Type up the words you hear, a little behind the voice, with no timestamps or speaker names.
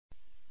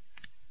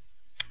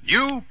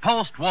New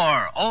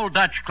post-war Old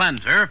Dutch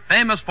cleanser,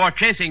 famous for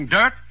chasing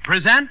dirt,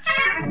 presents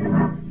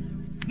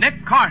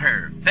Nick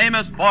Carter,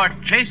 famous for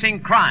chasing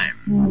crime.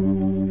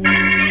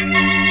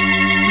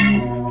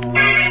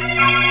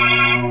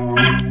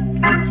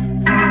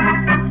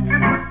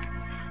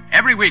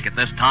 Every week at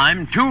this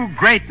time, two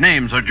great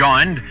names are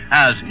joined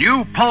as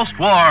new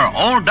post-war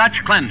Old Dutch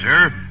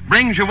cleanser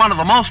brings you one of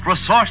the most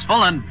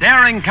resourceful and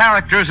daring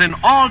characters in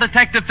all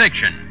detective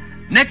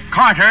fiction, Nick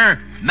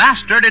Carter,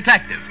 Master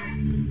Detective.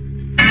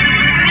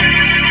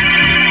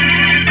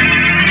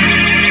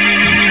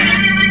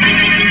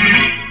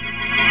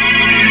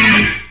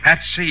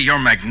 Patsy, you're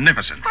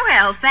magnificent.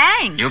 Well,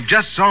 thanks. You've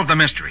just solved the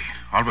mystery.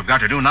 All we've got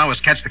to do now is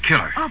catch the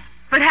killer. Oh,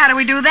 but how do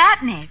we do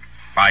that, Nick?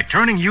 By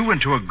turning you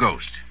into a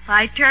ghost.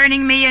 By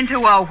turning me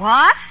into a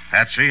what?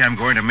 Patsy, I'm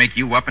going to make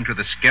you up into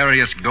the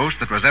scariest ghost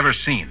that was ever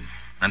seen.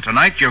 And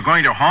tonight you're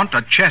going to haunt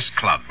a chess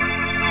club.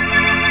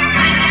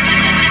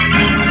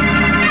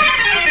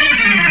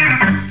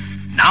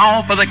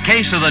 Now for the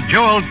case of the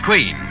Jeweled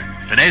Queen.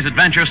 Today's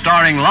adventure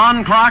starring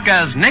Lon Clark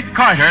as Nick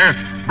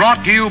Carter,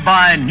 brought to you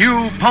by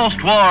new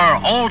post-war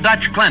Old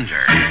Dutch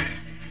cleanser.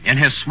 In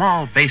his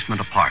small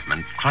basement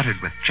apartment, cluttered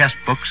with chess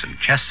books and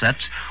chess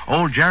sets,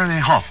 old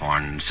Jeremy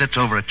Hawthorne sits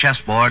over a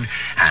chessboard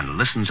and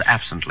listens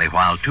absently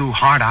while two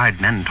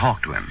hard-eyed men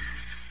talk to him.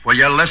 Will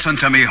you listen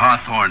to me,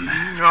 Hawthorne?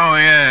 Oh,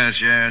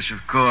 yes,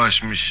 of course,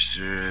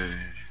 Mr.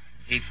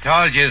 He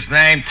told you his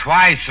name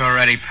twice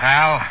already,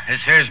 pal.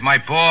 This here's my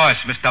boss,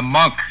 Mr.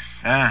 Monk.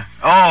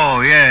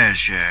 Oh, yes,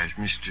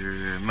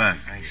 Mr. Monk.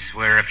 I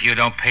swear if you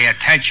don't pay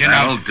attention,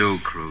 That'll do,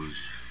 Cruz.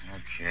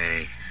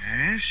 Okay.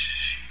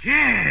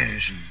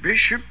 Yes,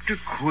 bishop to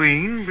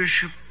queen,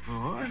 bishop...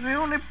 Oh, the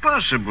only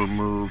possible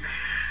move.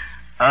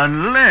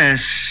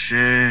 Unless,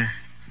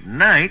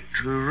 knight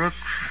to rook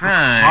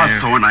 5.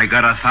 Hawthorne, I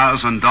got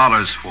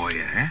 $1,000 for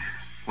you.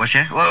 What's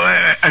that? Well,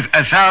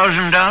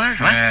 $1,000?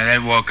 What?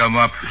 That woke him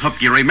up.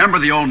 Look, you remember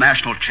the old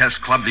National Chess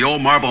Club, the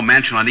old marble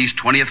mansion on East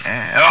 20th?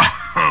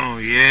 Oh,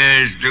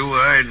 yes, do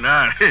I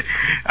not?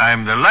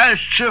 I'm the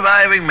last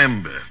surviving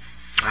member.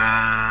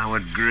 Ah,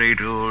 what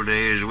great old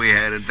days we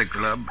had at the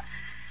club.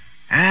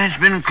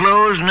 It's been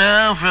closed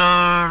now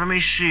for, let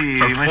me see.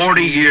 For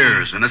 40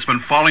 years, and it's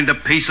been falling to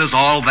pieces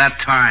all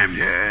that time.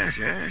 Yes,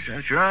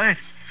 that's right.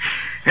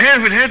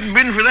 If it hadn't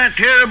been for that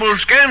terrible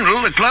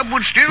scandal, the club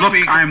would still Look,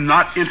 be... I'm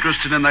not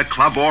interested in the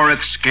club or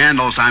its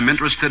scandals. I'm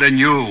interested in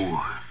you.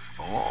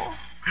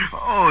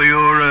 Oh,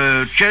 you're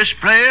a chess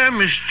player,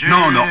 Mr...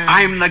 No,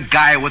 I'm the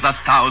guy with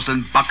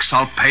 $1,000.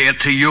 I'll pay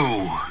it to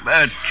you.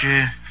 But,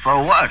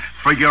 for what?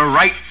 For your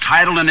right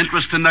title and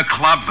interest in the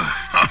club.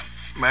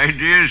 My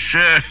dear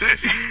sir,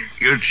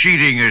 you're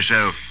cheating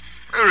yourself.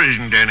 There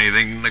isn't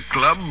anything in the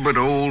club but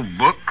old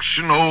books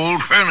and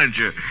old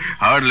furniture.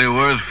 Hardly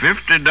worth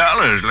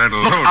 $50, let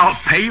alone... Look, I'll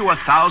pay you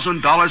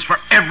 $1,000 for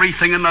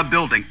everything in the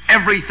building.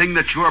 Everything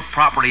that's your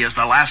property as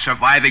the last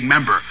surviving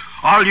member.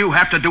 All you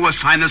have to do is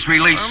sign this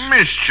release.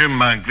 Mr.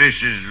 Monk, this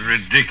is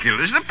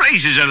ridiculous. The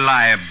place is a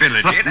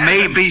liability. Look,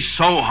 maybe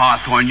so,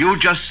 Hawthorne. You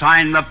just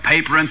sign the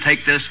paper and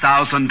take this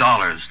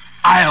 $1,000.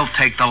 I'll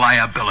take the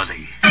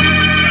liability.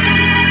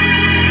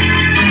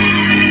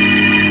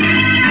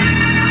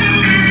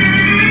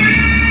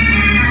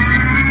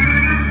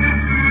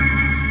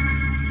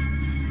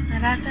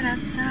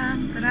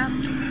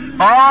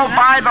 Oh,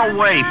 by the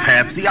way,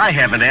 Patsy, I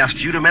haven't asked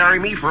you to marry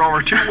me for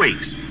over 2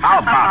 weeks. How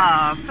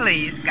about Oh,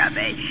 please,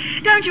 Gubby.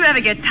 Don't you ever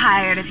get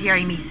tired of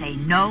hearing me say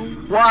no?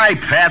 Why,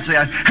 Patsy?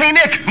 Hey,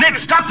 Nick,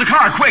 stop the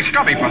car, quick.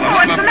 Stubby, for the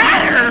What's the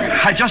matter?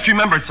 I just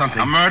remembered something.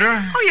 A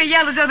murder? Oh, you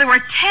yelled as though there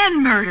were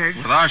 10 murders.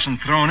 With arson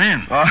thrown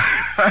in. Oh,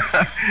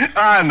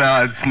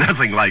 no, it's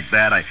nothing like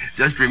that. I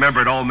just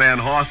remembered old man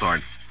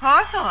Hawthorne.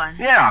 Hawthorne?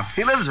 Yeah,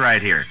 he lives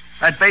right here.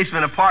 That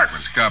basement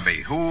apartment.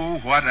 Scubby, who,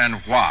 what,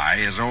 and why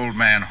is old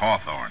man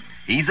Hawthorne?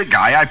 He's a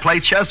guy I play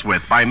chess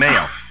with by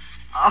mail.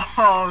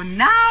 Oh,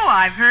 now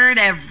I've heard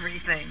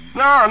everything.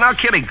 No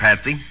kidding,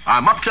 Patsy.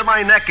 I'm up to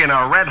my neck in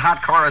a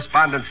red-hot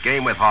correspondence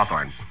game with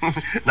Hawthorne.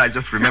 And I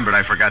just remembered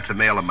I forgot to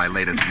mail him my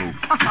latest move.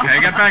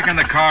 Hey, get back in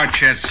the car,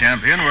 chess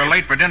champion. We're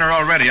late for dinner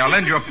already. I'll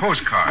lend you a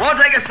postcard.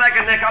 Won't take a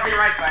second, Nick. I'll be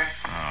right back.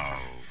 Oh.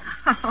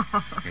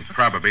 He'll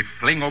probably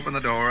fling open the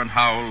door and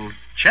howl,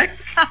 check.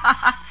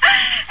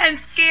 And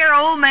scare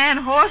old man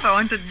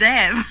Hawthorne to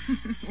death.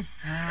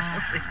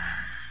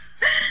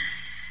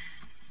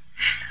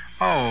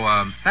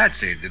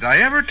 Patsy, did I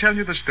ever tell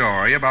you the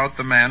story about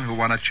the man who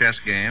won a chess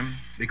game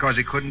because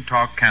he couldn't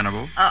talk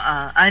cannibal?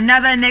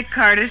 Another Nick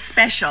Carter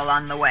special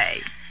on the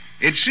way.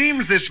 It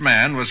seems this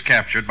man was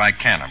captured by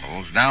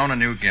cannibals down in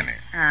New Guinea.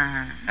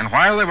 Uh-huh. And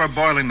while they were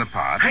boiling the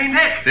pot... Hey,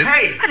 Nick,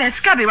 hey! But that's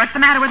Scubby. What's the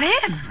matter with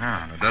him?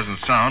 It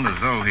doesn't sound as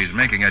though he's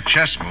making a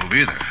chess move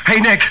either.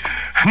 Hey, Nick,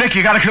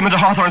 you gotta come into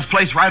Hawthorne's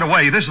place right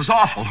away. This is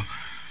awful.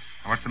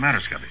 What's the matter,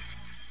 Scubby?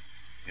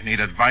 You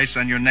need advice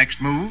on your next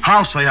move?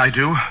 I'll say I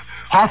do.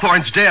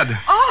 Hawthorne's dead.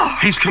 Oh!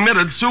 He's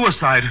committed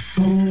suicide.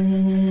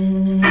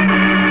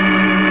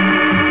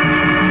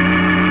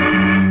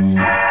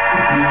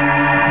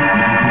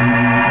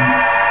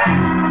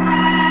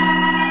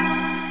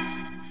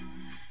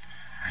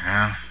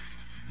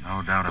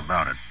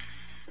 about it.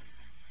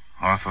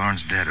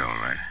 Hawthorne's dead, all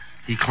right.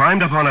 He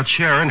climbed up on a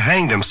chair and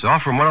hanged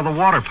himself from one of the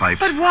water pipes.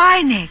 But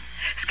why, Nick?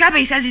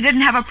 Scubby says he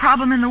didn't have a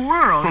problem in the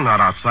world. Well, not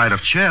outside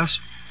of chess.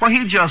 Well,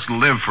 he just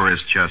lived for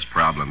his chess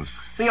problems.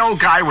 The old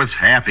guy was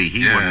happy. He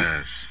wouldn't...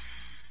 Yes.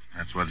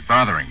 That's what's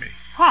bothering me.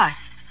 What?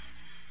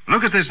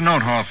 Look at this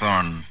note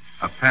Hawthorne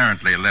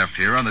apparently left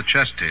here on the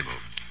chess table.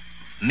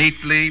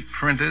 Neatly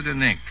printed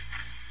in ink.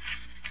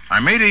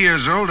 I'm 80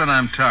 years old and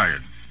I'm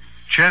tired.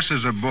 Chess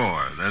is a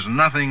bore. There's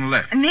nothing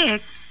left.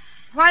 Nick,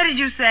 why did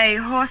you say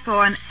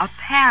Hawthorne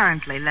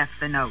apparently left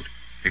the note?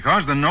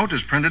 Because the note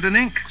is printed in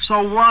ink.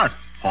 So what?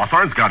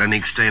 Hawthorne's got an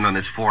ink stain on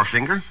his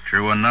forefinger.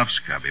 True enough,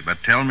 Scubby.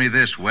 But tell me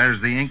this.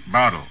 Where's the ink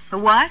bottle? The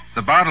what?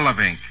 The bottle of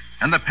ink.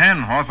 And the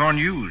pen Hawthorne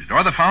used.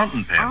 Or the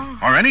fountain pen. Oh.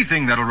 Or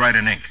anything that'll write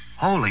in ink.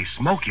 Holy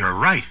smoke, you're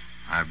right.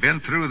 I've been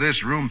through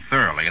this room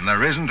thoroughly, and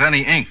there isn't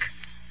any ink.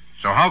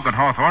 So how could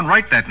Hawthorne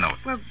write that note?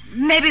 Well,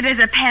 maybe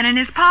there's a pen in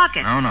his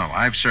pocket. No,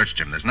 I've searched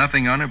him. There's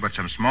nothing on it but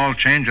some small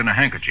change and a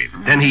handkerchief.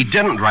 Then he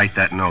didn't write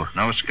that note.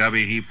 No,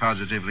 Scubby, he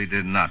positively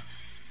did not.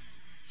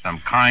 Some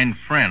kind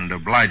friend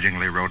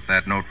obligingly wrote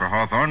that note for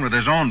Hawthorne with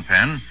his own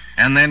pen,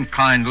 and then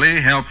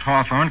kindly helped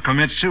Hawthorne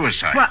commit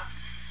suicide. What?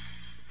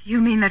 You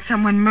mean that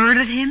someone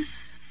murdered him?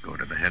 Go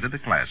to the head of the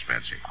class,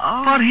 Patsy.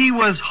 Oh. But he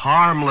was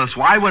harmless.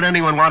 Why would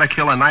anyone want to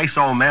kill a nice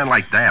old man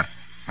like that?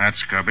 That,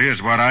 Scubby,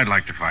 is what I'd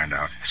like to find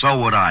out. So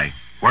would I.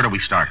 Where do we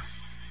start?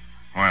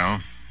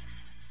 Well,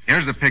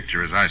 here's the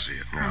picture as I see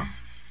it. Yeah.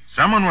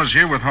 Someone was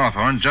here with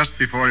Hawthorne just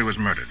before he was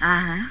murdered.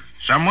 Uh-huh.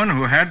 Someone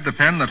who had the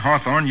pen that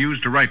Hawthorne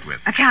used to write with.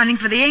 Accounting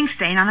for the ink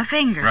stain on the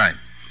finger. Right.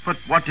 But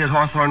what did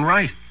Hawthorne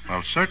write?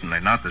 Well, certainly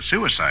not the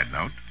suicide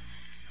note.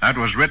 That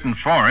was written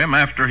for him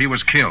after he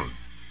was killed.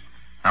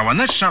 Now, when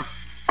this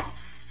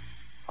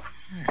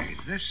Hey,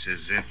 this is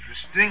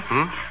interesting.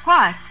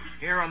 What?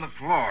 Here on the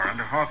floor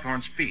under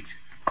Hawthorne's feet.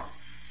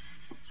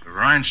 It's a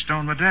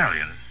rhinestone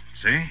medallion,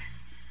 see?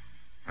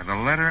 With the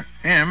letter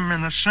M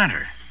in the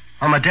center.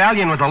 A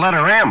medallion with the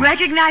letter M.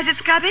 Recognize it,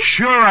 Scubby?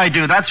 Sure I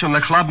do. That's from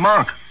the Club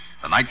Monk.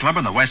 The nightclub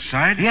on the west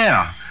side?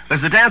 Yeah.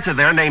 There's a dancer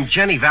there named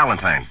Jenny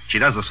Valentine. She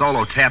does a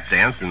solo tap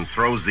dance and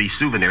throws the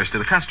souvenirs to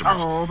the customers.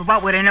 Oh, but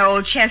what would an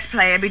old chess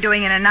player be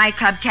doing in a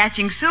nightclub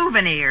catching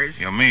souvenirs?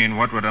 You mean,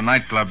 what would a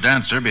nightclub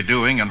dancer be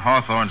doing in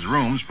Hawthorne's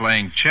rooms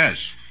playing chess?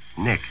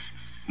 Nick,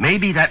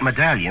 maybe that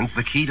medallion's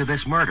the key to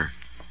this murder.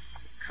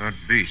 Could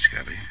be,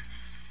 Scubby.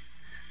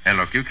 Hey,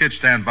 look, you kids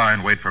stand by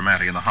and wait for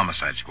Matty and the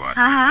homicide squad.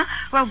 Uh-huh.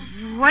 Well,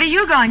 what are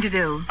you going to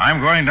do?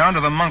 I'm going down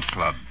to the Monk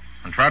Club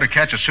and try to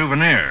catch a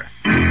souvenir.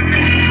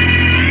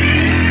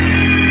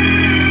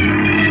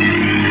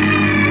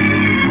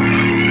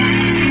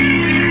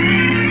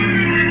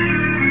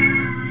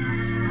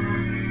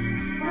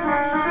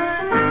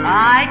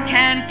 I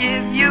can't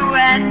give you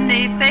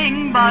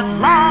anything but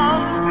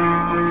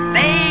love,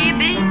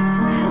 baby.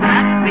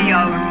 That's the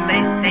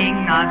only thing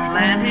I've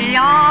plenty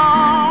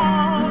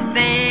of,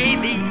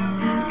 baby.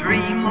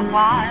 Dream a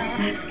while,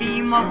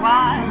 scheme a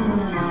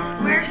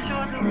while, we're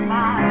sure to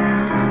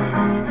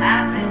find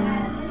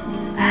happiness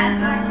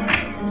and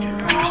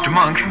Mr.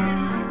 Monk.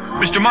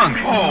 Mr. Monk.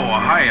 Oh,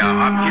 hiya,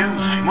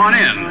 Hopkins. Come on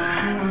in.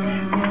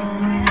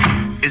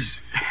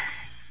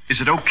 Is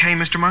it okay,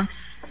 Mr. Monk?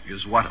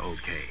 Is what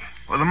okay?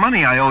 Well, the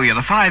money I owe you,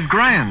 the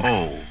 $5,000.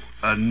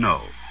 Oh,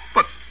 no.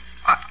 But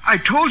I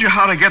told you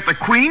how to get the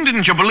queen.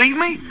 Didn't you believe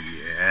me?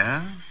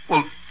 Yeah?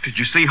 Well, did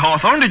you see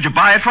Hawthorne? Did you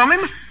buy it from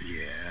him?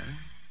 Yeah.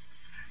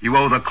 You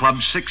owe the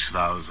club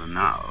 $6,000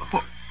 now.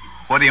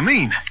 What do you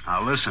mean?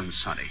 Now, listen,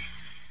 Sonny.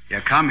 You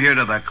come here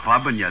to the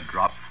club and you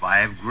drop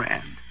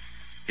 $5,000.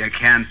 You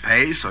can't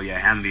pay, so you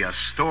hand me a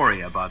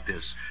story about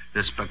this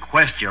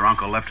bequest your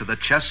uncle left to the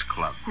chess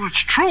club. Well,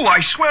 it's true.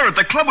 I swear it.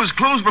 The club was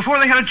closed before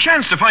they had a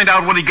chance to find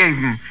out what he gave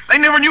them. They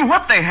never knew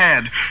what they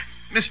had.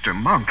 Mr.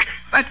 Monk,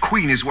 that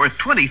queen is worth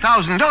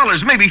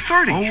 $20,000, maybe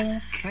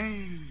 $30,000.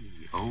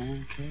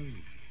 Okay.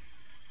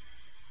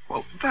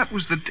 Well, that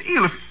was the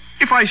deal.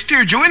 If I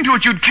steered you into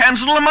it, you'd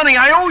cancel the money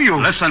I owe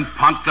you. Listen,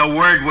 punk, the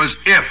word was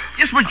if.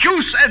 Yes, but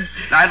you said...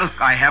 Now, look,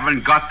 I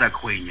haven't got the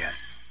queen yet.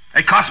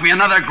 It cost me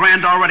another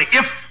 $1,000 already.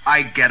 If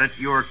I get it,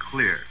 you're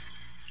clear.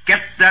 Get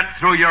that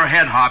through your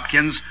head,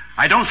 Hopkins.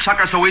 I don't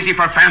sucker so easy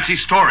for fancy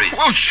stories.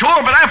 Well,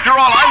 sure, but after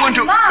all, I went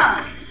to...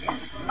 Mom!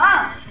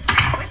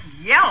 Quit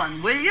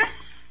yelling, will you?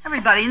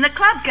 Everybody in the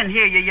club can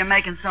hear you. You're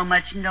making so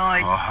much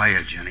noise. Oh,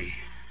 hiya, Jenny.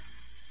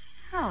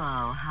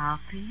 Hello,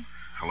 Hoppy.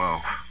 Hello.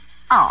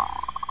 Oh,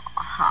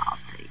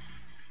 Hoppy.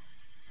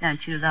 Don't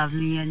you love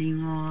me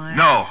anymore?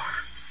 No.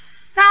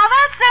 Now,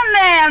 that's a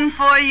man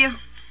for you.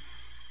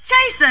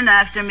 Chasing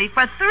after me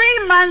for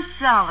 3 months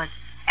solid.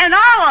 And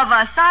all of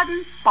a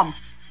sudden, bump,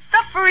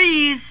 the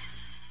freeze.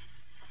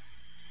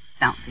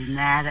 Don't be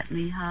mad at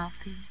me,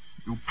 Hoppy.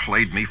 You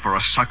played me for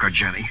a sucker,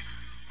 Jenny.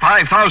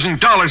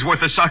 $5,000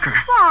 worth of sucker.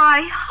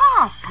 Why,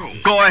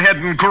 Hoppy? Go ahead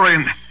and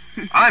grin.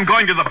 I'm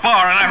going to the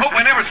bar, and I hope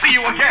I never see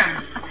you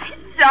again.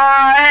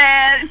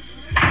 Darhead.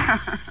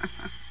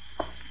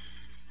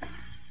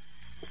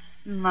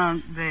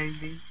 Monk,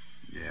 baby.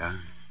 Yeah?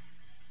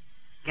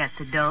 Got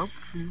the dope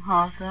from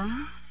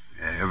Hawthorne?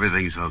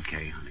 Everything's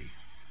okay, honey.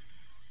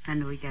 When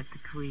do we get the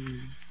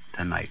Queen?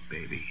 Tonight,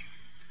 baby.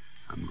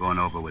 I'm going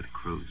over with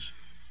Cruz.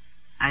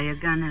 Are you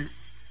gonna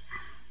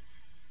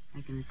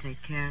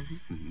take care of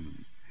it?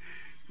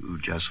 You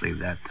just leave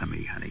that to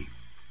me, honey.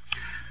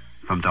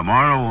 From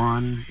tomorrow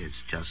on, it's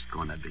just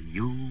gonna be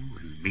you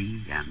and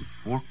me and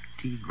 40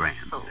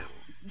 grand. Oh,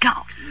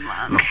 golly,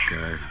 Monk.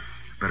 Look,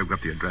 better go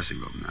up to your dressing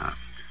room now.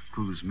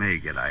 Cruz may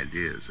get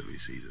ideas if he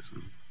sees us.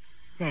 Huh?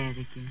 Say it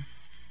again.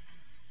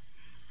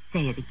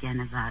 Say it again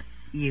about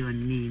you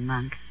and me,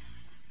 Monk.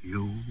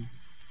 You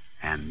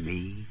and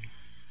me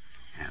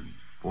and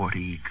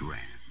 40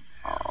 grand.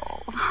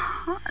 Oh,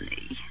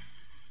 honey,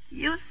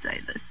 you say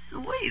the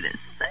sweetest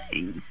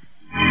things.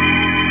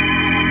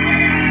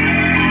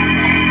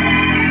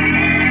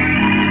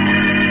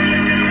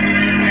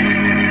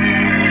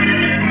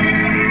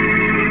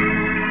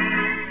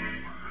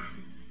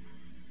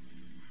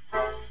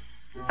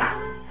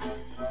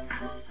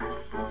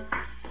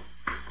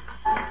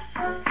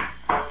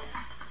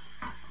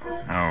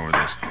 Oh,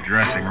 this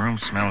dressing room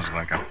smells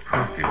like a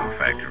perfume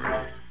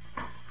factory.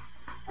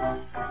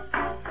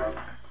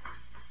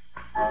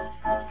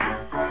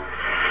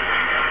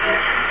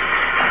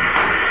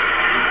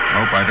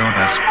 Hope I don't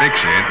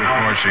asphyxiate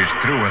before she's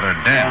through with her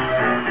dance.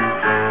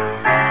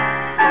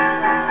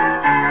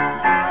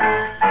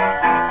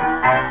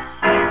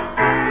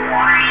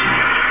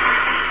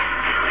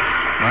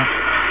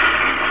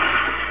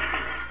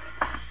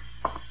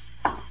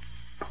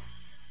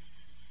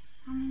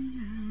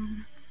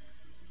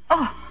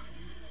 Oh,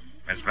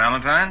 Miss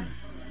Valentine?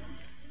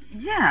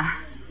 yeah.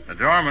 The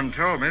doorman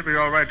told me it'd be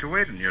all right to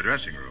wait in your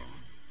dressing room.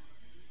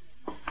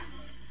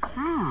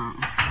 Oh.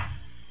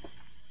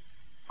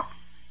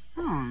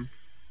 Oh.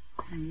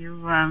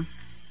 You,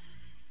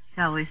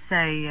 shall we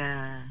say,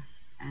 an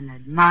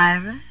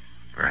admirer?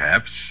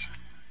 Perhaps,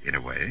 in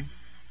a way.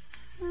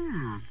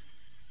 Oh.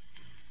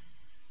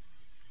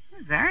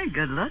 You're very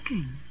good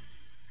looking.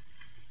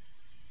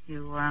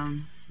 You,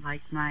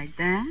 like my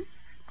dance?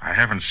 I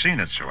haven't seen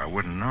it, so I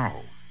wouldn't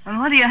know. Well,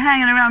 what are you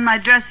hanging around my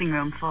dressing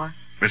room for?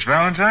 Miss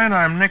Valentine,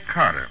 I'm Nick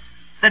Carter.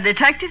 The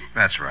detective?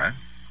 That's right.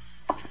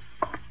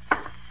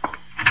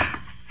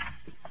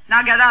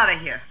 Now get out of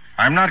here.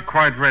 I'm not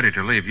quite ready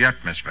to leave yet,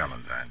 Miss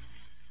Valentine.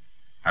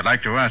 I'd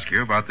like to ask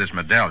you about this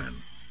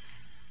medallion.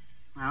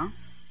 Well,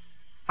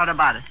 what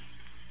about it?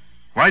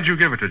 Why'd you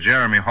give it to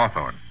Jeremy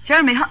Hawthorne?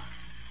 Jeremy,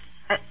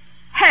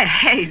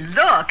 hey,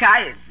 look,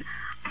 I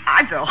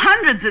throw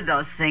hundreds of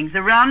those things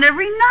around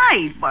every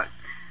night. But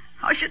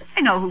how should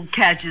I know who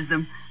catches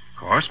them?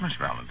 Of course, Miss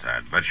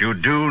Valentine, but you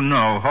do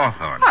know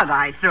Hawthorne. But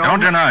I throw...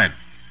 Don't deny it.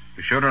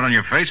 You showed it on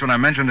your face when I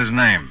mentioned his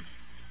name.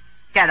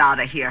 Get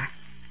out of here.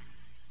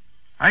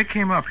 I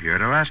came up here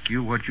to ask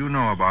you what you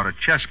know about a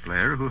chess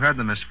player who had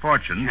the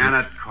misfortune...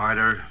 Janet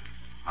Carter,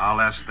 I'll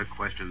ask the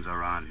questions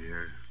around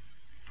here.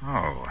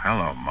 Oh,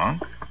 hello,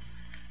 Monk.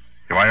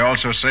 Do I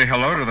also say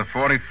hello to the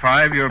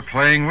 45 you're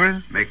playing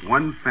with? Make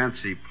one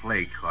fancy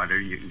play, Carter,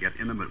 and you can get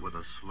intimate with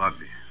a slug.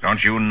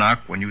 Don't you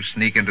knock when you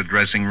sneak into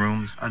dressing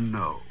rooms?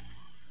 No.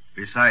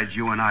 Besides,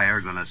 you and I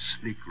are going to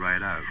sneak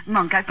right out.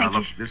 Monk, I think now,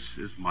 look, this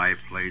is my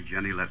play,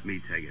 Jenny. Let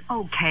me take it.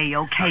 Okay,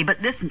 but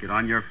listen... Get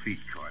on your feet,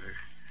 Carter.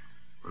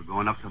 We're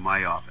going up to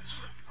my office.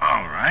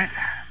 All right.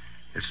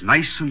 It's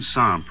nice and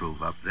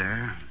soundproof up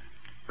there.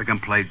 We can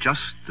play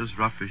just as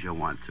rough as you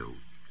want to.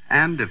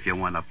 And if you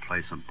want to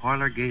play some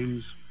parlor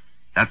games,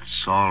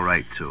 that's all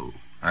right, too.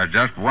 There's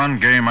just one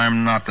game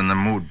I'm not in the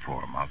mood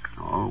for, Monk.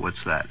 Oh,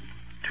 what's that?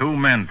 Two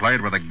men played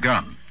with a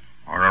gun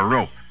or a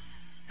rope.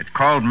 It's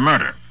called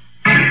murder.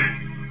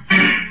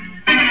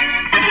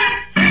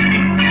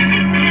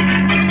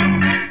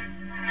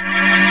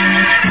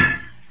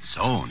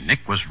 So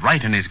Nick was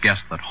right in his guess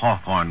that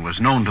Hawthorne was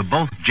known to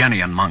both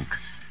Jenny and Monk.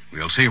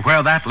 We'll see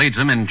where that leads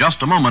him in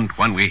just a moment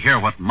when we hear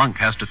what Monk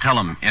has to tell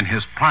him in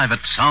his private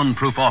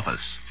soundproof office.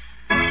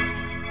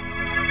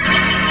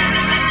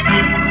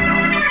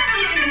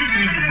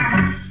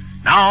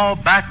 Now,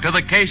 back to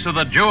the case of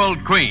the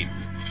Jeweled Queen.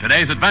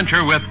 Today's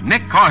adventure with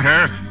Nick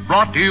Carter,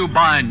 brought to you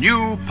by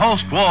new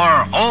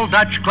post-war Old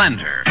Dutch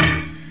Cleanser.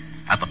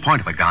 At the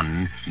point of a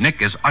gun,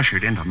 Nick is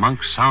ushered into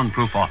Monk's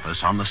soundproof office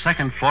on the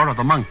second floor of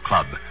the Monk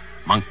Club.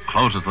 Monk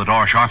closes the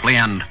door sharply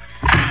and...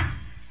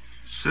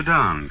 Sit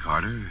down,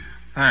 Carter.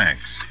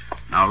 Thanks.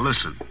 Now,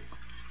 listen.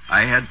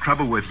 I had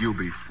trouble with you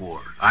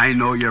before. I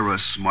know you're a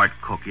smart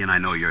cookie, and I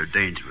know you're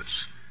dangerous.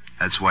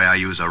 That's why I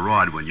use a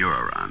rod when you're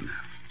around.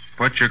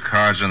 Put your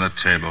cards on the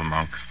table,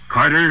 Monk.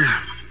 Carter,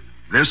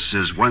 this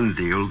is one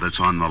deal that's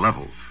on the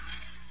level.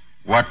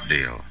 What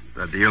deal?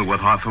 The deal with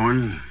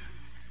Hawthorne.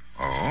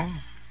 Oh?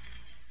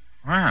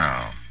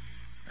 Well,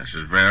 this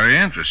is very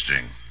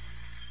interesting.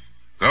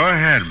 Go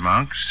ahead,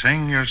 Monk.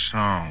 Sing your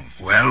song.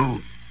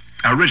 Well,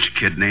 a rich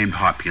kid named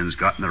Hopkins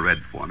got in the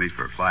red for me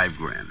for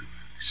 $5,000.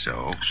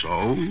 So?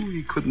 So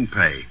he couldn't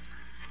pay.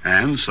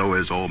 And so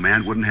his old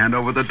man wouldn't hand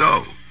over the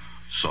dough.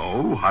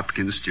 So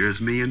Hopkins steers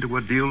me into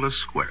a deal to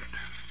square it.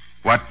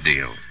 What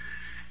deal?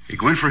 You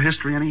going for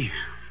history, any?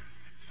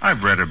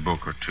 I've read a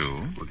book or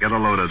two. Well, get a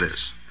load of this.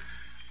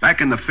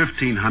 Back in the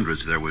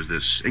 1500s, there was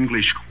this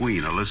English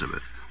queen,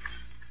 Elizabeth.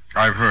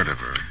 I've heard of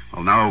her.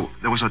 Well, now,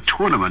 there was a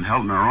tournament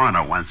held in her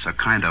honor once, a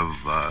kind of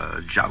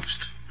joust.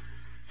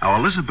 Now,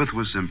 Elizabeth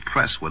was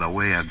impressed with the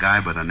way a guy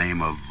by the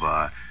name of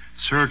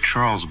Sir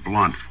Charles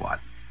Blount fought.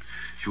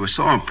 She was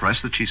so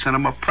impressed that she sent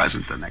him a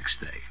present the next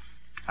day.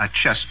 A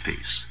chess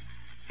piece.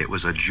 It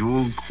was a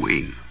jeweled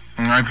queen.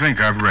 I think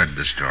I've read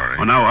the story.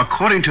 Well, now,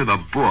 according to the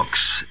books,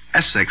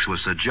 Essex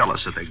was so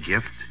jealous of the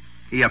gift,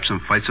 he up some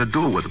fights a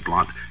duel with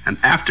Blount, and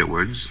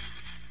afterwards,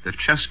 the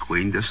chess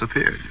queen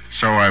disappeared.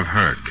 So I've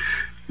heard.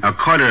 Now,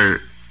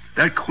 Carter,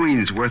 that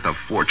queen's worth a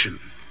fortune,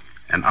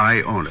 and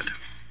I own it.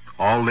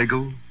 All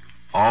legal,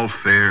 all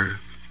fair,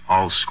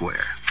 all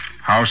square.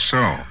 How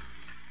so?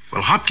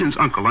 Well, Hopkins'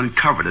 uncle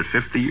uncovered it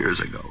 50 years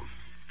ago.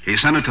 He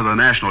sent it to the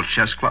National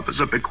Chess Club as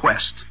a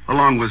bequest,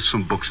 along with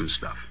some books and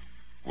stuff.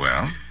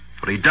 Well?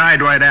 But he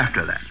died right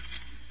after that.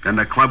 Then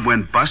the club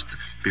went bust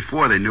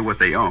before they knew what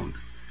they owned.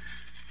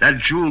 That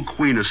jewel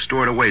queen is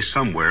stored away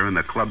somewhere in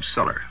the club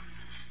cellar.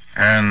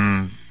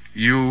 And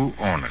you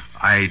own it?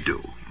 I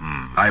do.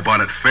 I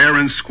bought it fair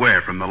and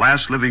square from the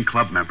last living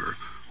club member,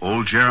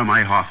 old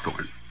Jeremiah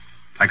Hawthorne.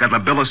 I got the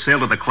bill of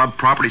sale of the club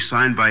property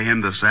signed by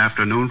him this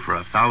afternoon for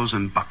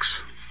 $1,000.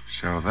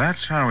 So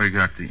that's how he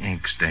got the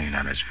ink stain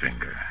on his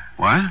finger.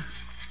 What?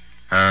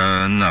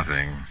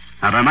 Nothing.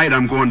 Now, tonight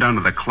I'm going down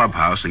to the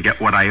clubhouse and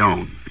get what I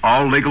own.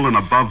 All legal and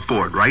above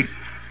board, right?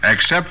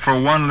 Except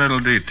for one little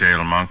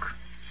detail, Monk.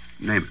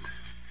 Name it.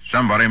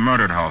 Somebody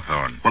murdered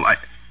Hawthorne. Well,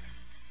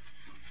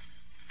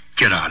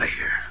 Get out of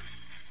here.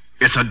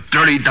 It's a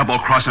dirty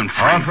double-crossing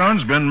friend.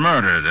 Hawthorne's been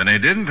murdered, and he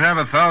didn't have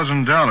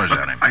 $1,000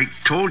 on him. I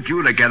told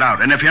you to get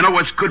out. And if you know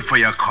what's good for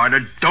you,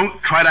 Carter,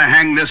 don't try to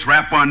hang this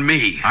rap on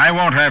me. I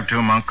won't have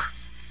to, Monk.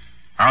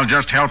 I'll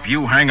just help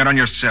you hang it on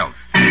yourself.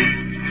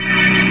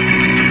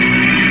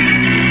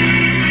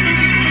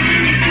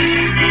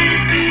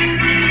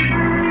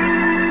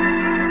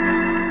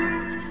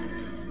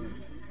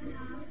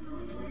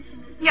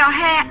 Your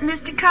hat,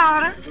 Mr.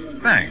 Carter.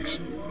 Thanks.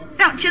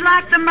 Don't you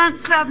like the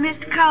Monk Club,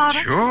 Mr.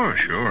 Carter?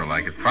 Sure.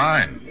 Like it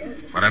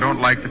fine. But I don't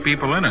like the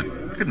people in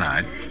it. Good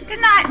night. Good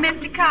night,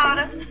 Mr.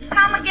 Carter.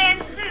 Come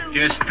again soon.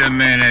 Just a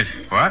minute.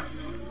 What?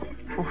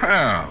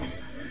 Well,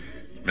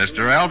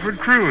 Mr. Alfred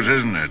Cruz,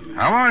 isn't it?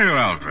 How are you,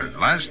 Alfred?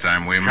 Last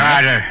time we met...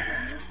 Carter,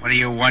 what do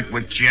you want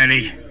with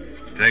Jenny?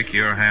 Take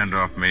your hand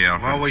off me,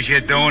 Alfred. What was you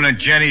doing in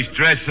Jenny's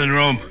dressing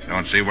room?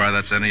 Don't see why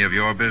that's any of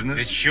your business.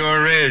 It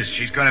sure is.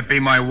 She's going to be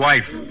my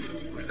wife.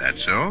 Is that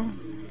so?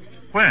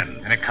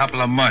 When? In a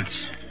couple of months.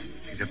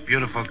 She's a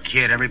beautiful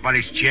kid.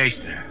 Everybody's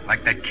chasing her.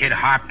 Like that kid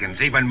Hopkins,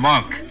 even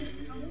Monk.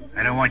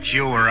 I don't want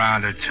you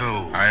around her,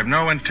 too. I have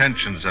no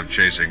intentions of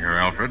chasing her,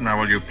 Alfred. Now,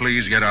 will you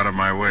please get out of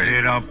my way?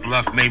 You don't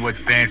bluff me with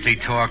fancy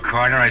talk,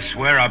 Carter. I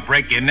swear I'll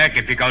break your neck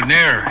if you go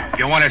near her. If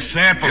you want a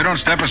sample... You don't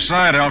step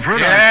aside, Alfred.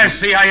 Yeah,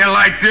 see how you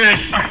like this?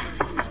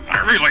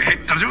 I really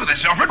hate to do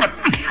this, Alfred, but...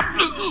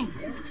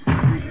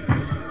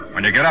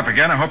 When you get up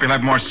again, I hope you'll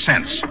have more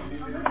sense.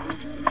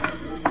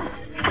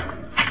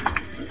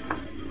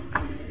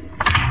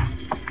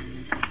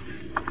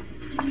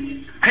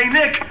 Hey,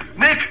 Nick,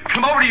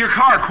 come over to your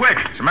car, quick.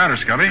 What's the matter,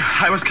 Scubby?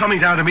 I was coming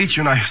down to meet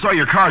you, and I saw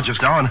your car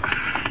just now, and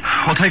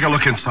we'll take a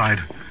look inside.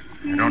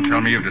 Don't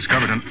tell me you've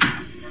discovered an...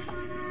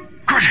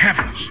 Good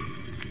heavens!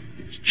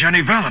 It's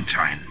Jenny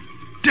Valentine.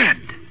 Dead.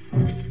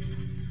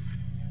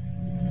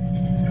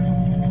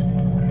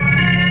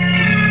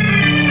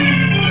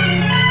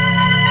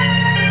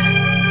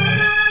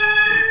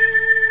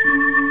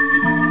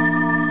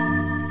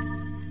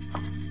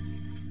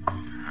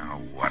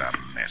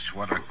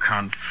 What a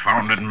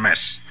confounded mess.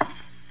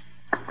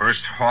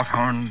 First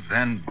Hawthorne,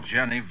 then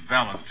Jenny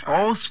Valentine.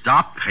 Oh,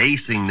 stop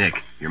pacing, Nick.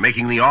 You're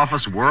making the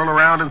office whirl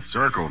around in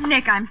circles.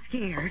 Nick, I'm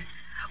scared.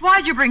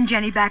 Why'd you bring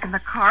Jenny back in the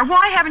car?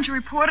 Why haven't you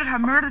reported her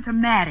murder to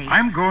Maddie?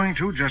 I'm going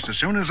to just as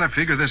soon as I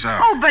figure this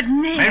out. Oh, but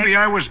Nick... Maybe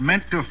I was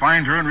meant to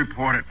find her and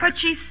report it. But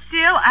she's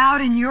still out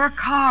in your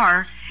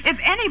car. If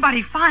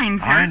anybody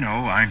finds her... I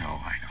know.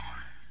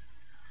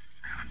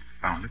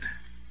 Confound it.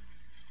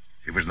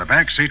 She was in the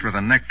back seat with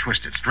her neck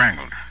twisted,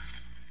 strangled.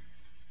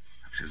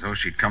 It's as though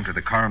she'd come to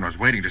the car and was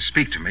waiting to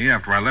speak to me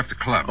after I left the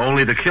club.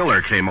 Only the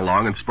killer came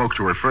along and spoke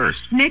to her first.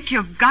 Nick,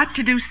 you've got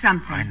to do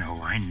something. I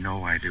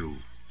know I do.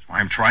 That's why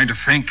I'm trying to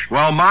think.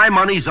 Well, my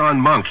money's on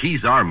Monk.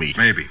 He's our meat.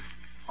 Maybe.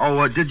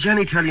 Oh, did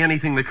Jenny tell you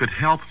anything that could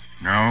help?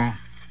 No.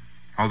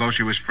 Although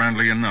she was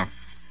friendly enough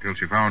till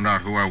she found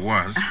out who I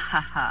was.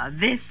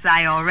 This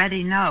I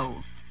already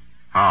know.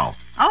 How?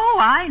 Oh,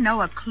 I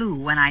know a clue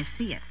when I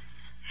see it.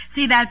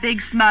 See that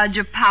big smudge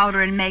of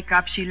powder and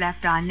makeup she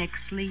left on Nick's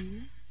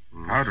sleeve?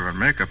 Powder and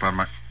makeup on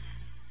my...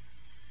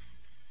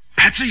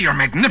 Patsy, you're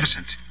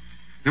magnificent.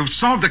 You've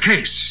solved the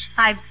case.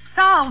 I've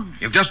solved...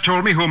 You've just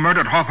told me who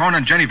murdered Hawthorne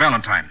and Jenny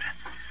Valentine.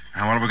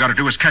 Now all we've got to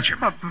do is catch him.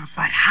 But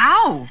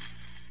how?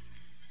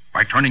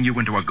 By turning you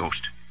into a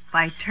ghost.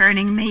 By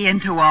turning me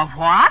into a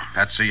what?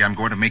 Patsy, I'm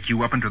going to make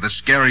you up into the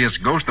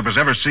scariest ghost that was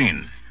ever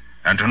seen.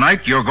 And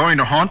tonight you're going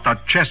to haunt the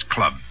chess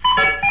club.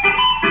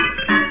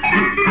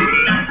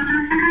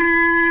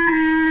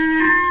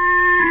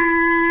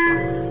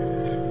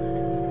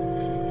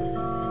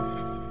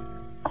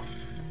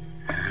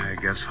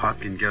 guess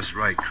Hopkins guessed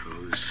right,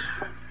 Cruz.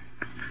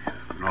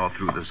 And all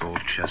through this old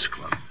chess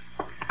club.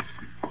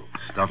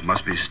 Stuff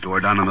must be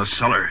stored down in the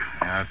cellar.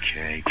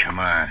 Okay, come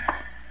on.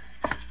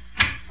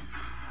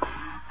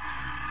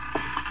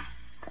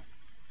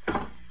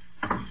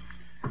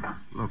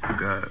 Look,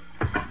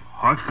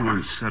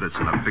 Hawthorne said it's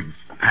in a big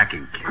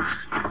packing case.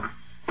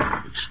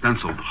 It's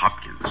stenciled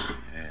Hopkins.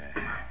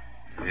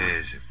 Yeah, it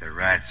is, if the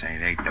rats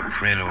ain't ate the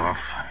print off.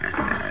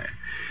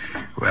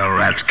 Well,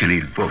 rats can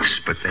eat books,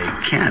 but they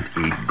can't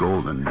eat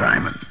gold and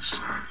diamonds.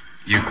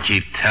 You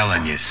keep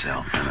telling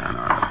yourself.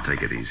 No,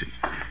 take it easy.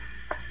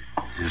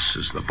 This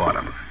is the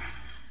bottom.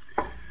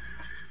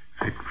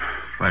 Hey,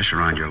 flash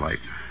around your light.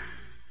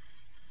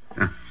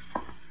 Huh?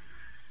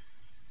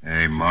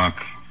 Hey, Monk.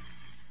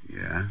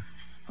 Yeah?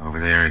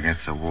 Over there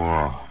against the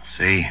wall.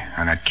 See?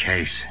 On that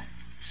case.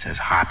 It says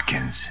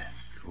Hopkins.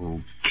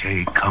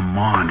 Okay, come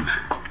on.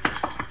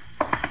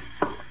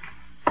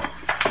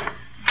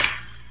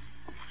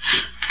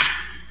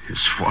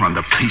 It's falling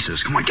to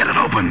pieces. Come on, get it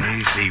open.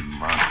 Easy,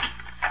 Monk.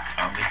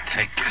 Only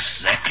take a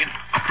second.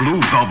 A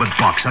blue velvet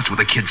box. That's what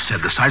the kid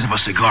said. The size of a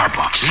cigar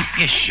box. Keep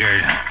your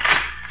shirt on.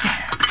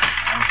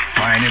 I'll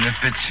find it if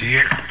it's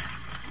here.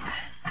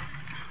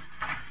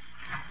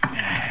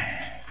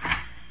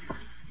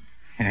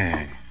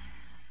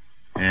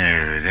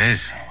 There it is.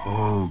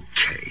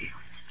 Okay.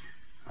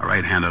 All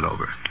right, hand it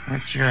over.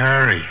 What's your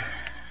hurry?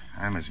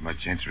 I'm as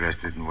much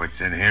interested in what's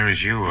in here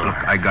as you are.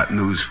 Look, I got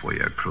news for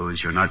you,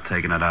 Cruz. You're not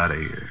taking it out of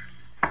here.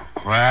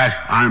 What?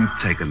 I'm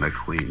taking the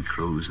Queen,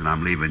 Cruz, and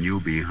I'm leaving you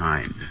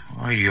behind.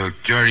 Oh, you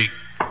dirty...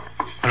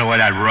 Put away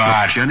that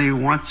rod. Look, Jenny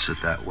wants it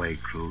that way,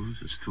 Cruz.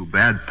 It's too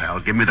bad, pal.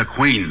 Give me the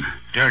Queen.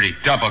 Dirty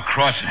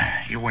double-crosser.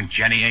 You and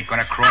Jenny ain't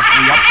gonna cross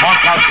me up, Monk.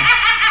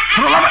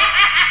 For the love of...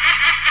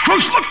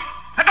 Cruz, look!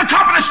 At the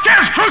top of the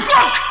stairs, Cruz,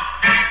 look!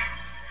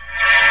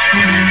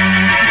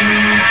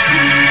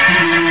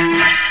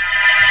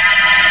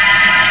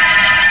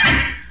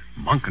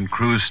 Monk and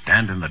Cruz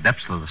stand in the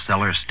depths of the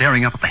cellar,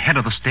 staring up at the head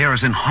of the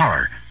stairs in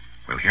horror.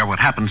 We'll hear what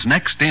happens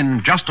next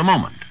in just a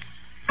moment.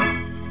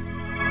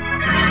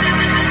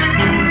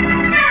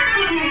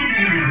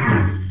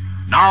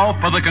 Now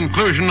for the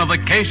conclusion of the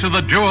case of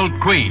the Jeweled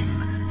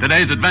Queen.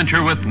 Today's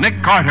adventure with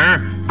Nick Carter,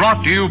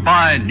 brought to you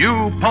by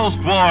new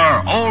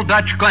post-war Old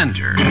Dutch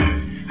Cleanser.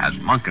 As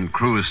Monk and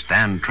Cruz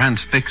stand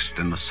transfixed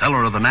in the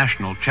cellar of the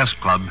National Chess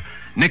Club,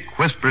 Nick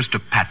whispers to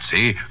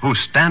Patsy, who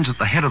stands at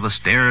the head of the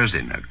stairs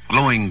in a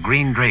glowing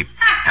green drape.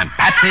 And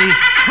Patsy...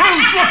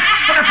 Cruz, look!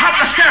 At the top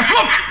of the stairs,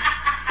 look!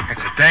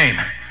 It's a dame.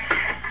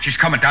 She's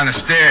coming down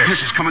the stairs. This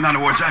is coming down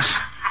towards us.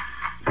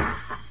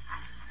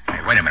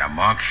 Hey, wait a minute,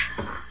 Monk.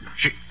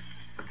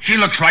 She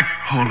looks like...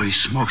 Holy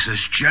smokes, it's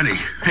Jenny.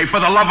 Hey,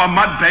 for the love of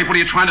mud, babe, what are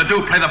you trying to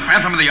do? Play the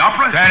Phantom of the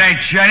Opera? That ain't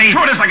Jenny.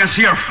 Sure it is. I can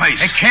see her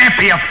face. It can't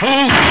be a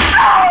fool.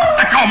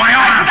 Let go of my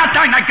arm. Stop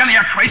doing that, Gunny.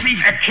 You're crazy.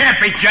 It can't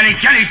be Jenny.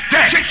 Jenny's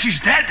dead.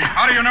 She's dead?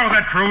 How do you know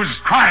that, Cruz?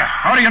 Quiet.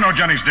 How do you know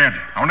Jenny's dead?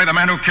 Only the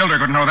man who killed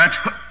her could know that.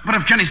 But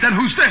if Jenny's dead,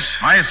 who's this?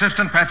 My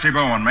assistant, Patsy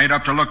Bowen, made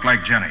up to look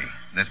like Jenny.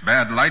 This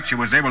bad light, she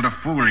was able to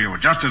fool you,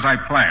 just as I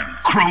planned.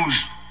 Cruz.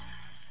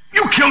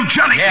 You killed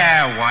Jenny.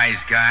 Yeah,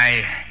 wise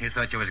guy. You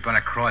thought you was going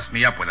to cross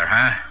me up with her,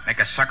 huh? Make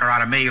a sucker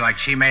out of me like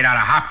she made out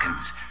of Hopkins.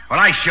 Well,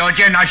 I showed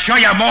you, and I'll show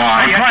you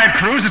more. Don't try it,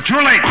 Cruz. It's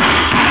too late.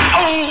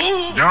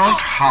 Oh! Don't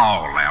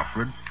howl,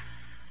 Alfred.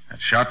 That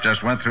shot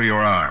just went through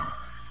your arm.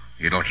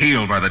 It'll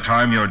heal by the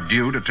time you're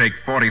due to take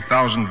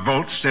 40,000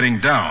 volts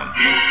sitting down.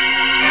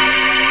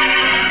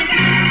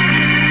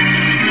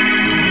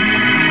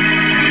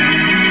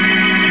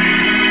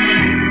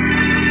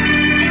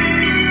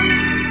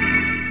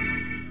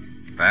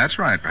 That's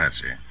right,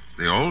 Patsy.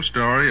 The old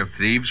story of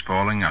thieves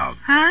falling out.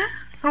 Huh?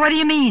 What do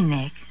you mean,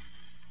 Nick?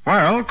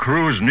 Well,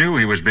 Cruz knew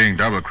he was being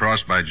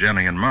double-crossed by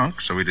Jenny and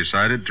Monk, so he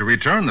decided to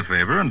return the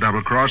favor and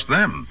double-cross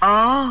them.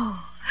 Oh.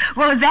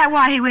 Well, is that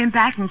why he went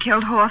back and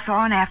killed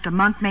Hawthorne after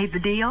Monk made the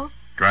deal?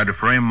 Tried to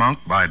frame Monk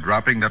by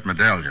dropping that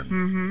medallion.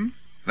 Mm-hmm.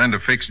 Then to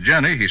fix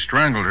Jenny, he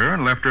strangled her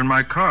and left her in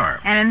my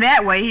car. And in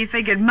that way, he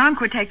figured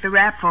Monk would take the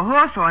rap for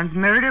Hawthorne's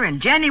murder,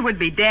 and Jenny would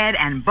be dead,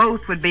 and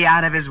both would be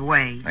out of his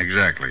way.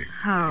 Exactly.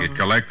 Oh. He'd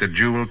collect the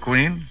Jewel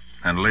Queen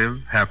and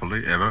live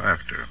happily ever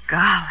after.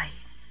 Golly.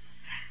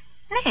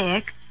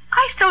 Nick,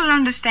 I still don't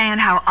understand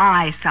how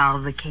I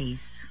solved the case.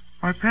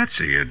 Why,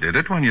 Patsy, you did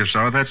it when you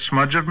saw that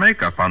smudge of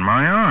makeup on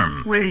my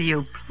arm. Will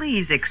you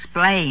please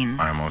explain?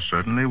 I most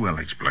certainly will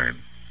explain.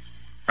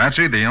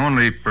 Patsy, the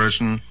only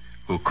person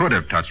who could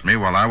have touched me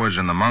while I was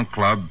in the Monk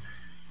Club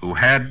who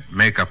had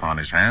makeup on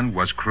his hand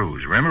was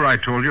Cruz. Remember I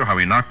told you how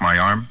he knocked my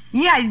arm?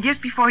 Yeah, just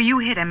before you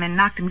hit him and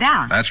knocked him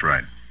down. That's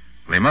right.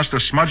 Well, he must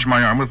have smudged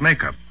my arm with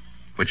makeup,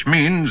 which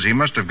means he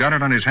must have got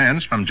it on his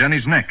hands from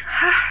Jenny's neck.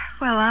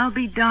 Well, I'll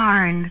be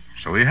darned.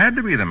 So he had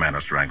to be the man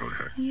who strangled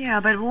her. Yeah,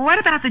 but what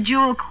about the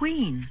Jewel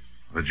Queen?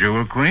 The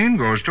Jewel Queen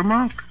goes to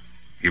Monk.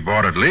 He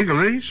bought it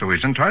legally, so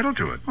he's entitled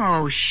to it.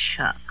 Oh,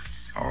 shucks.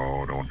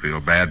 Oh, don't feel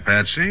bad,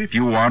 Patsy. If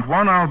you want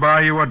one, I'll buy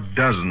you a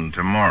dozen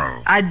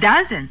tomorrow. A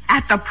dozen?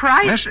 At the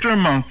price? Mr.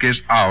 Monk is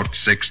out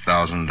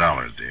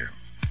 $6,000, dear.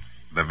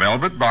 The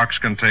velvet box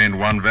contained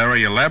one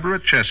very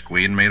elaborate chess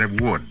queen made of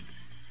wood.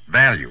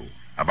 Value,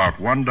 about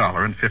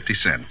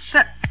 $1.50.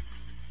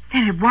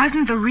 Then it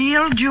wasn't the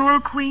real Jewel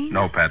Queen?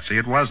 No, Patsy,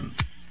 it wasn't.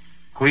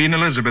 Queen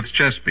Elizabeth's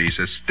chess piece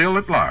is still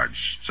at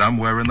large,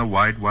 somewhere in the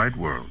wide, wide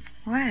world.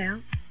 Well,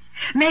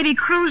 maybe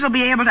Cruz will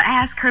be able to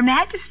ask Her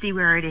Majesty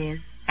where it is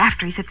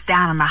after he sits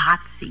down on the hot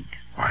seat.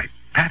 Why,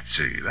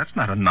 Patsy, that's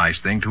not a nice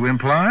thing to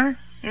imply.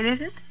 It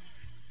isn't?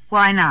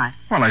 Why not?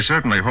 Well, I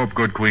certainly hope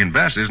good Queen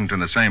Bess isn't in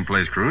the same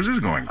place Cruz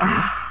is going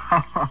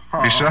to.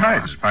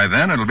 Besides, by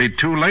then it'll be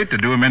too late to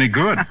do him any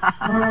good.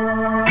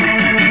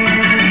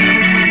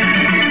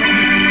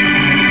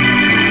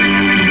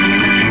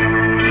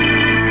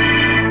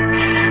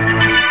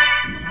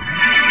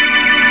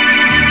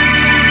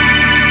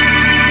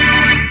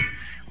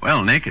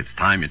 Well, Nick, it's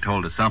time you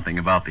told us something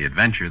about the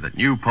adventure that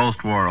new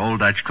post-war Old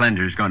Dutch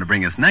cleanser is going to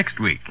bring us next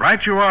week. Right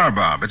you are,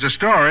 Bob. It's a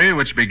story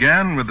which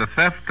began with the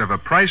theft of a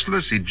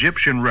priceless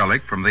Egyptian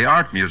relic from the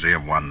art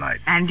museum one night.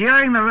 And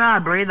during the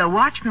robbery, the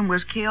watchman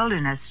was killed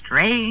in a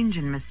strange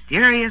and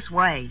mysterious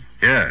way.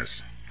 Yes,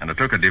 and it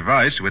took a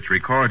device which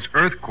records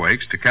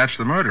earthquakes to catch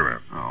the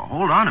murderer. Oh,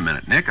 hold on a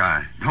minute, Nick.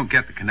 I don't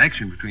get the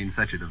connection between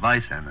such a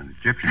device and an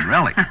Egyptian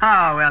relic.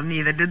 Oh, well,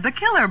 neither did the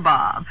killer,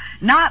 Bob.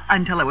 Not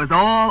until it was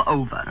all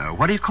over.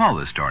 What do you call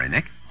this story,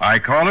 Nick? I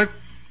call it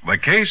The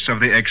Case of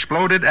the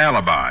Exploded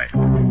Alibi.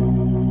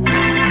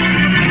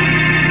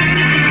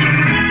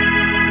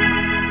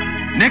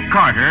 Nick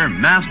Carter,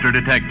 Master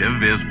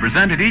Detective, is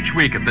presented each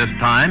week at this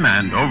time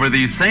and over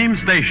these same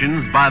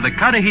stations by the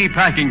Cudahy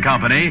Packing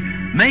Company,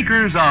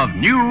 makers of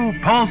new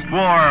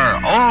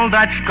post-war Old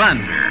Dutch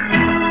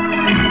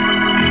cleanser.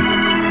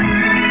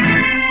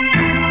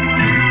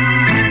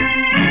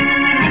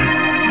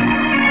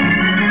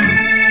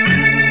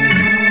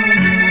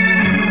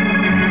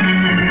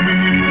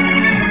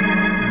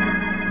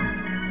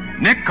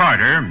 Nick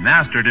Carter,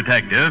 Master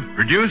Detective,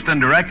 produced and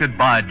directed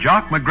by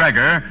Jock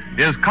McGregor,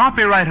 is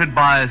copyrighted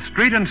by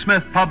Street and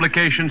Smith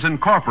Publications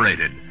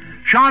Incorporated.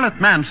 Charlotte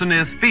Manson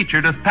is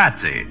featured as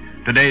Patsy.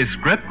 Today's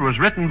script was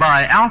written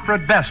by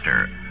Alfred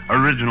Bester.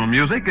 Original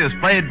music is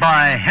played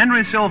by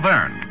Henry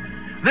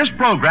Silverne. This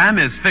program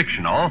is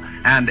fictional,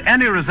 and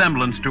any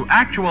resemblance to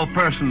actual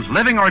persons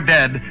living or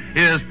dead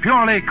is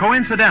purely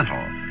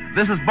coincidental.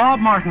 This is Bob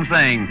Martin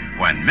saying,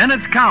 when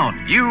minutes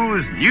count,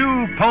 use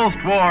new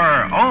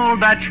post-war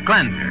Old Dutch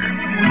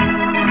cleanser.